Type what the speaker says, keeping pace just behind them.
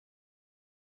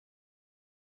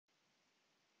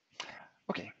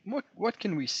what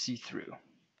can we see through?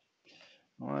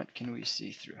 What can we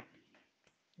see through?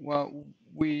 Well,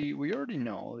 we already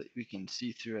know that we can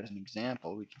see through. As an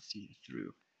example, we can see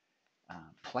through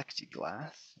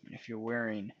plexiglass. I mean, if you're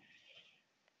wearing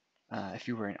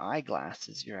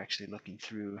eyeglasses, you're actually looking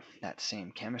through that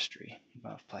same chemistry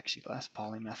of plexiglass,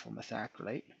 polymethyl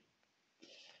methacrylate.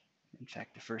 In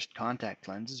fact, the first contact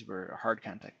lenses were hard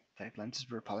contact lenses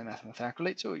were polymethyl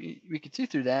methacrylate, so we could see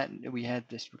through that. And we had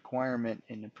this requirement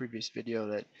in the previous video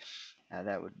that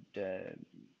that would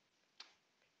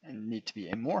need to be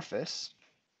amorphous,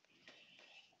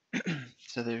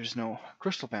 so there's no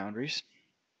crystal boundaries.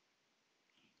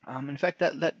 In fact,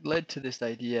 that led to this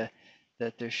idea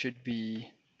that there should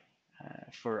be,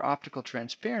 for optical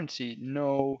transparency,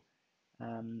 no,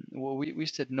 well, we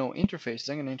said no interfaces.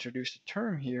 I'm going to introduce a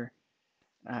term here.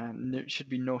 There should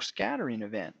be no scattering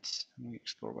events. Let me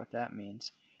explore what that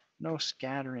means. No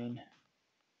scattering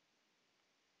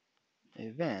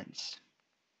events.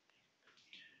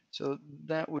 So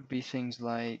that would be things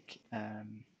like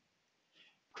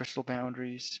crystal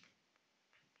boundaries.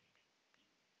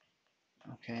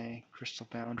 Okay, crystal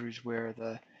boundaries where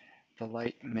the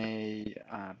light may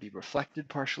be reflected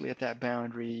partially at that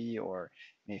boundary, or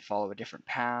may follow a different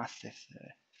path if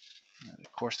the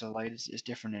course of the light is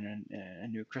different in a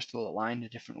new crystal, aligned a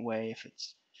different way, if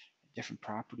it's different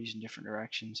properties in different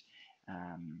directions.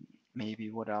 Maybe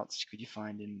what else could you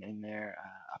find in there?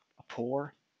 A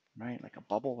pore, right? Like a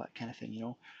bubble, that kind of thing.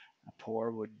 A pore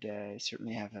would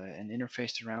certainly have an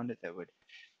interface around it that would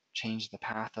change the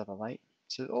path of the light.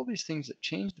 So all these things that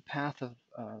change the path of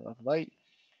light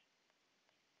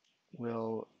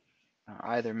will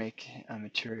either make a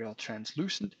material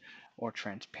translucent or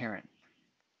transparent.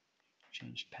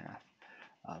 Change path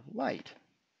of light.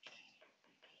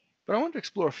 But I want to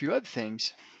explore a few other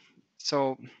things.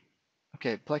 So,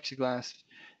 okay, plexiglass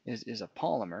is a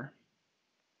polymer.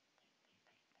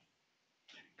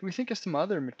 Can we think of some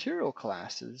other material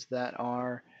classes that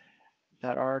are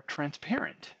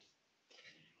transparent?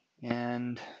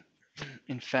 And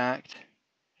in fact,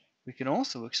 we can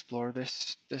also explore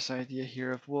this idea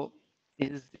here of, well,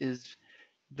 is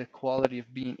the quality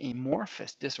of being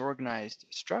amorphous, disorganized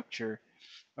structure,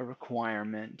 a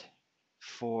requirement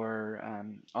for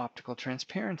optical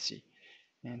transparency?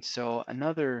 And so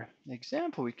another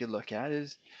example we could look at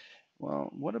is,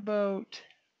 well, what about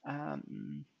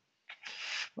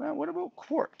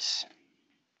quartz?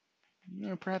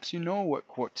 Perhaps you know what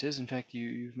quartz is. In fact,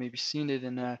 you've maybe seen it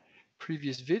in a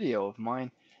previous video of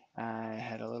mine. I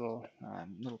had a little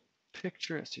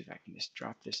picture. Let's see if I can just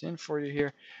drop this in for you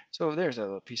here. So there's a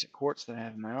little piece of quartz that I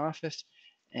have in my office,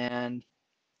 and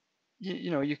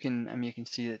you can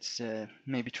see it's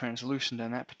maybe translucent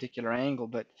on that particular angle,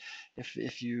 but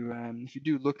if you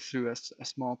do look through a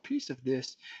small piece of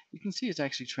this, you can see it's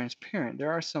actually transparent.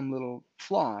 There are some little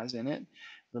flaws in it,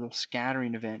 little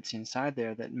scattering events inside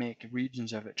there that make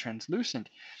regions of it translucent,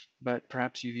 but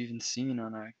perhaps you've even seen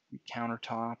on a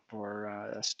countertop or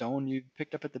a stone you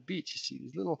picked up at the beach. You see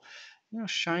these little,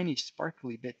 shiny,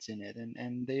 sparkly bits in it,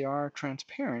 and they are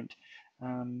transparent.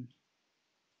 And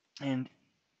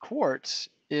quartz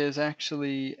is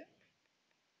actually,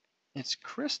 it's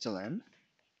crystalline,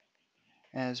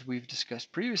 as we've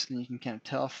discussed previously. You can kind of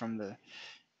tell from the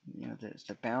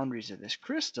boundaries of this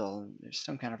crystal. There's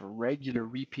some kind of a regular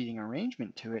repeating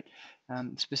arrangement to it.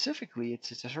 Specifically,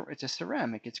 it's a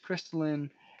ceramic. It's crystalline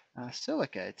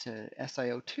silica. It's a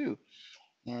SiO2,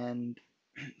 and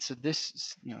so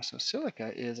this, so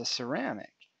silica is a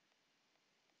ceramic.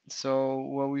 So,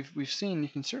 well, we've seen you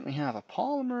can certainly have a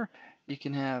polymer. You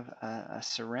can have a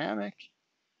ceramic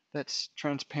that's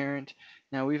transparent.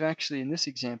 Now we've actually, in this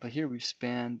example here, we've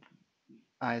spanned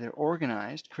either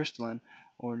organized, crystalline,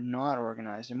 or not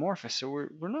organized, amorphous. So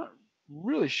we're not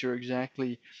really sure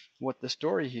exactly what the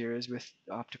story here is with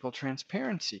optical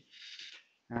transparency.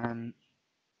 In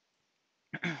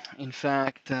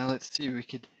fact, let's see, we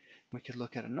could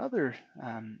look at another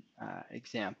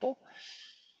example.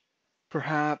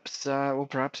 Perhaps,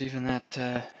 perhaps even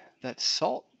that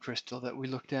salt crystal that we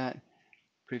looked at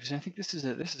previously. I think this is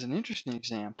an interesting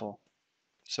example.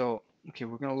 So, okay,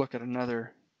 we're going to look at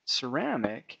another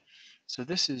ceramic. So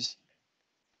this is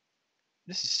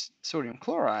sodium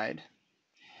chloride.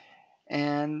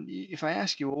 And if I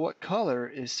ask you, well, what color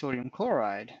is sodium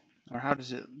chloride, or how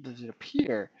does it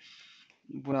appear?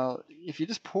 Well, if you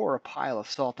just pour a pile of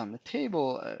salt on the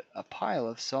table, a pile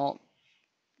of salt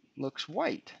looks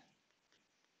white.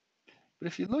 But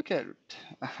if you look at,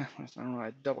 I don't know,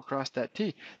 I double-crossed that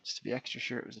T just to be extra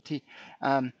sure it was a T.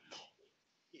 A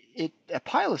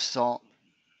pile of salt,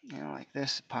 like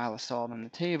this, a pile of salt on the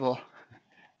table,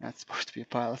 that's supposed to be a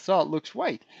pile of salt, looks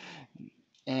white.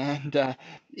 And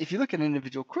if you look at an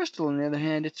individual crystal, on the other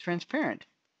hand, it's transparent.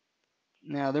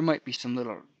 Now, there might be some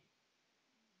little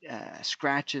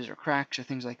scratches or cracks or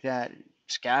things like that,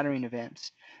 scattering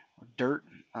events, or dirt,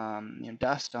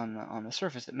 dust on the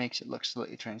surface that makes it look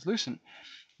slightly translucent.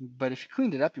 But if you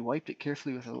cleaned it up, you wiped it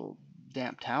carefully with a little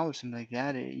damp towel or something like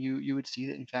that, you would see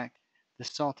that in fact the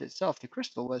salt itself, the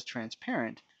crystal, was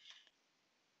transparent.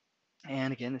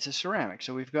 And again, this is ceramic,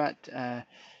 so we've got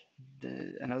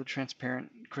another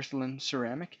transparent crystalline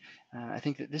ceramic. I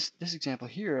think that this example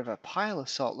here of a pile of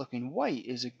salt looking white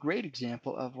is a great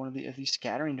example of one of these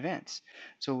scattering events.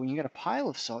 So when you got a pile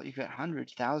of salt, you've got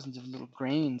hundreds, thousands of little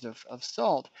grains of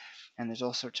salt, and there's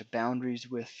all sorts of boundaries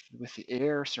with the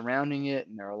air surrounding it,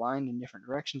 and they're aligned in different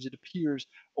directions. It appears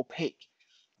opaque,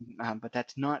 but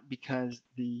that's not because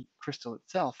the crystal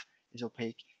itself is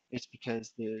opaque. It's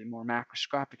because the more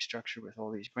macroscopic structure with all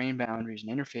these grain boundaries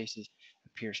and interfaces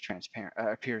appears transparent,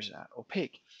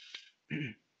 opaque.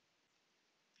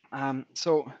 um,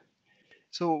 so,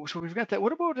 so we've got that.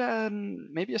 What about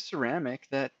maybe a ceramic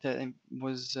that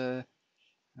was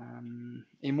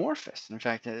amorphous? In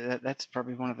fact, that's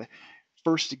probably one of the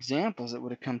first examples that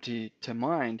would have come to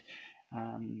mind.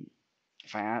 Um,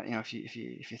 if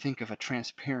you think of a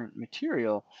transparent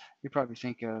material, you probably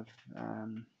think of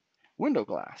window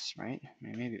glass, right? I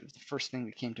mean, maybe it was the first thing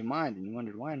that came to mind, and you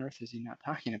wondered why on earth is he not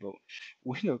talking about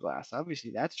window glass?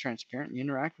 Obviously, that's transparent. You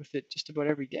interact with it just about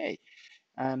every day.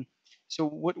 Um, so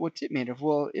what's it made of?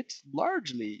 Well, it's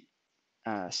largely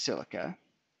silica.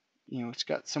 It's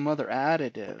got some other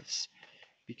additives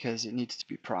because it needs to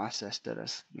be processed at a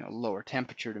lower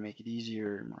temperature to make it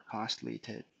easier and more cost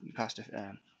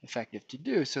effective to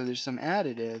do. So there's some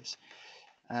additives,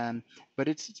 but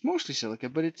it's mostly silica,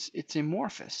 but it's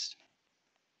amorphous.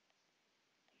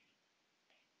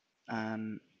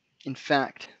 In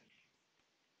fact,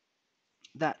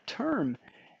 that term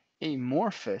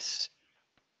amorphous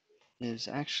is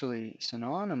actually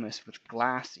synonymous with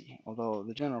glassy, although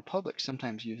the general public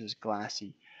sometimes uses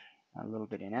glassy a little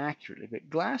bit inaccurately. But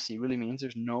glassy really means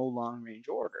there's no long-range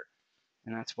order,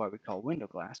 and that's why we call window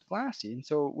glass glassy. And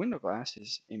so window glass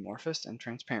is amorphous and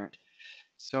transparent.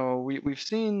 So we've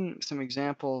seen some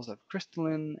examples of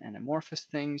crystalline and amorphous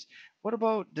things. What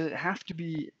about, does it have to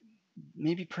be,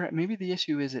 maybe the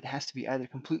issue is it has to be either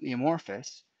completely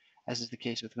amorphous, as is the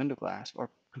case with window glass, or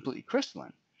completely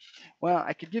crystalline? Well,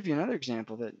 I could give you another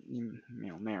example that you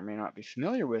may or may not be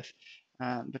familiar with,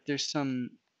 but there's some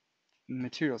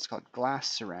materials called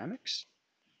glass ceramics,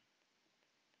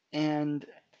 and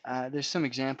there's some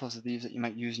examples of these that you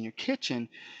might use in your kitchen.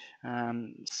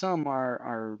 Some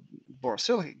are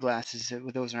borosilicate glasses.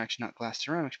 Those are actually not glass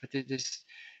ceramics, but there's,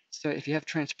 so if you have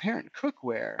transparent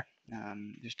cookware,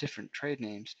 there's different trade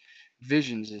names.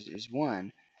 Visions is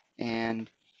one,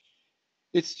 and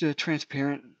it's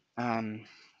transparent um,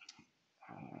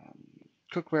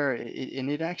 cookware, and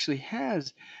it actually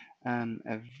has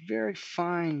a very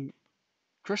fine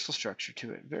crystal structure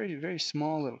to it, very, very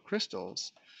small little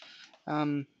crystals.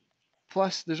 Um,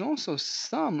 Plus, there's also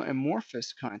some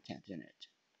amorphous content in it.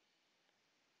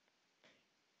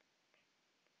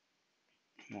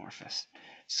 Amorphous.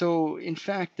 So, in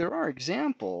fact, there are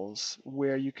examples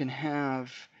where you can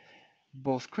have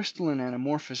both crystalline and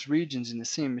amorphous regions in the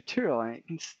same material, and it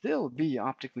can still be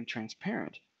optically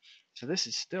transparent. So this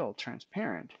is still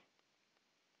transparent.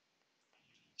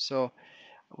 So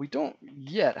we don't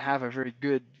yet have a very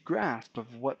good grasp of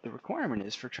what the requirement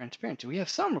is for transparency. We have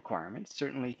some requirements,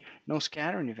 certainly no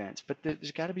scattering events, but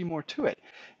there's got to be more to it.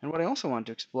 And what I also want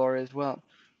to explore is, well,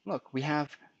 look, we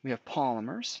have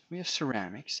polymers, we have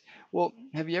ceramics. Well,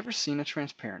 have you ever seen a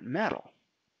transparent metal?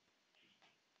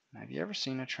 Have you ever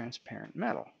seen a transparent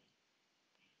metal?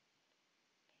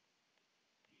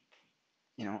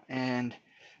 And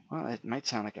well, it might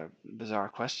sound like a bizarre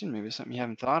question, maybe something you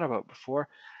haven't thought about before.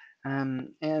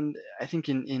 And I think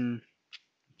in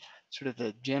sort of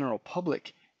the general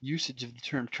public usage of the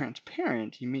term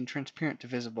transparent, you mean transparent to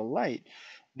visible light?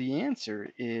 The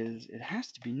answer is it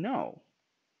has to be no.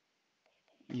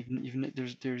 Even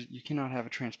there's you cannot have a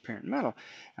transparent metal.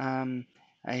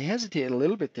 I hesitate a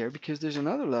little bit there because there's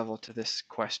another level to this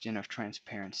question of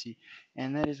transparency,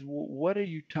 and that is what are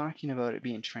you talking about it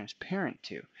being transparent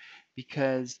to?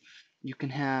 Because you can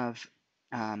have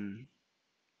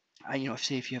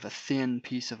say if you have a thin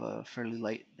piece of a fairly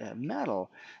light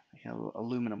metal, like an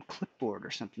aluminum clipboard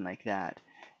or something like that,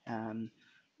 um,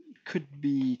 could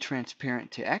be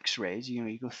transparent to X-rays.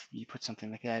 You put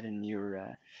something like that in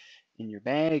your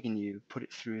bag and you put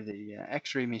it through the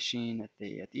X-ray machine at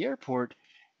the airport,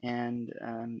 and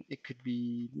it could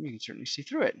be, you can certainly see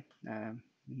through it.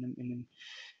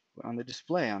 on the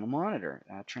display on the monitor,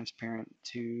 transparent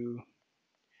to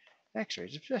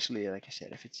X-rays, especially like I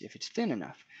said, if it's thin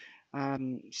enough.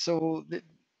 So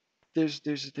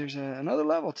another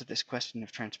level to this question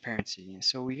of transparency. And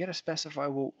so we got to specify,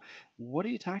 well, what are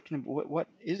you talking about? What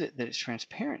is it that it's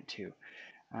transparent to?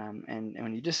 And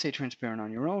when you just say transparent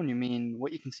on your own, you mean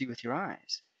what you can see with your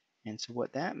eyes. And so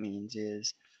what that means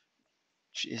is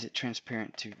it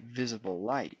transparent to visible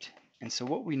light? And so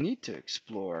what we need to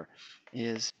explore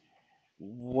is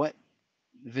what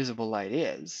visible light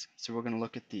is. So we're going to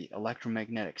look at the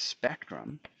electromagnetic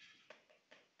spectrum.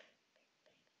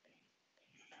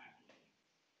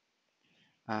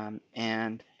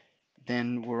 And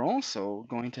then we're also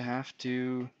going to have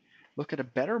to look at a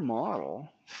better model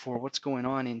for what's going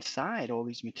on inside all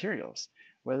these materials,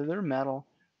 whether they're metal,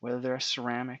 whether they're a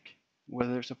ceramic,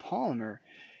 whether it's a polymer,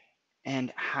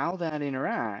 and how that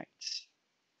interacts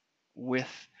with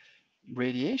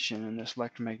radiation in this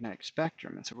electromagnetic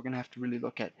spectrum. And so we're going to have to really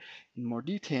look at, in more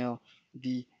detail,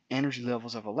 the energy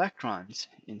levels of electrons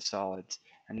in solids,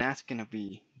 and that's going to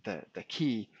be the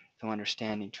key to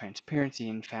understanding transparency,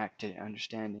 in fact, to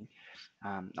understanding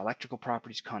electrical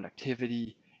properties,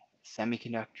 conductivity,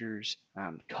 semiconductors,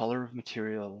 color of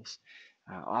materials,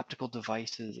 optical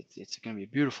devices. It's going to be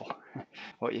beautiful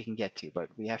what you can get to, but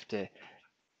we have to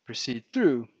proceed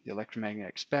through the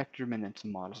electromagnetic spectrum and then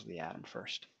some models of the atom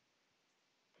first.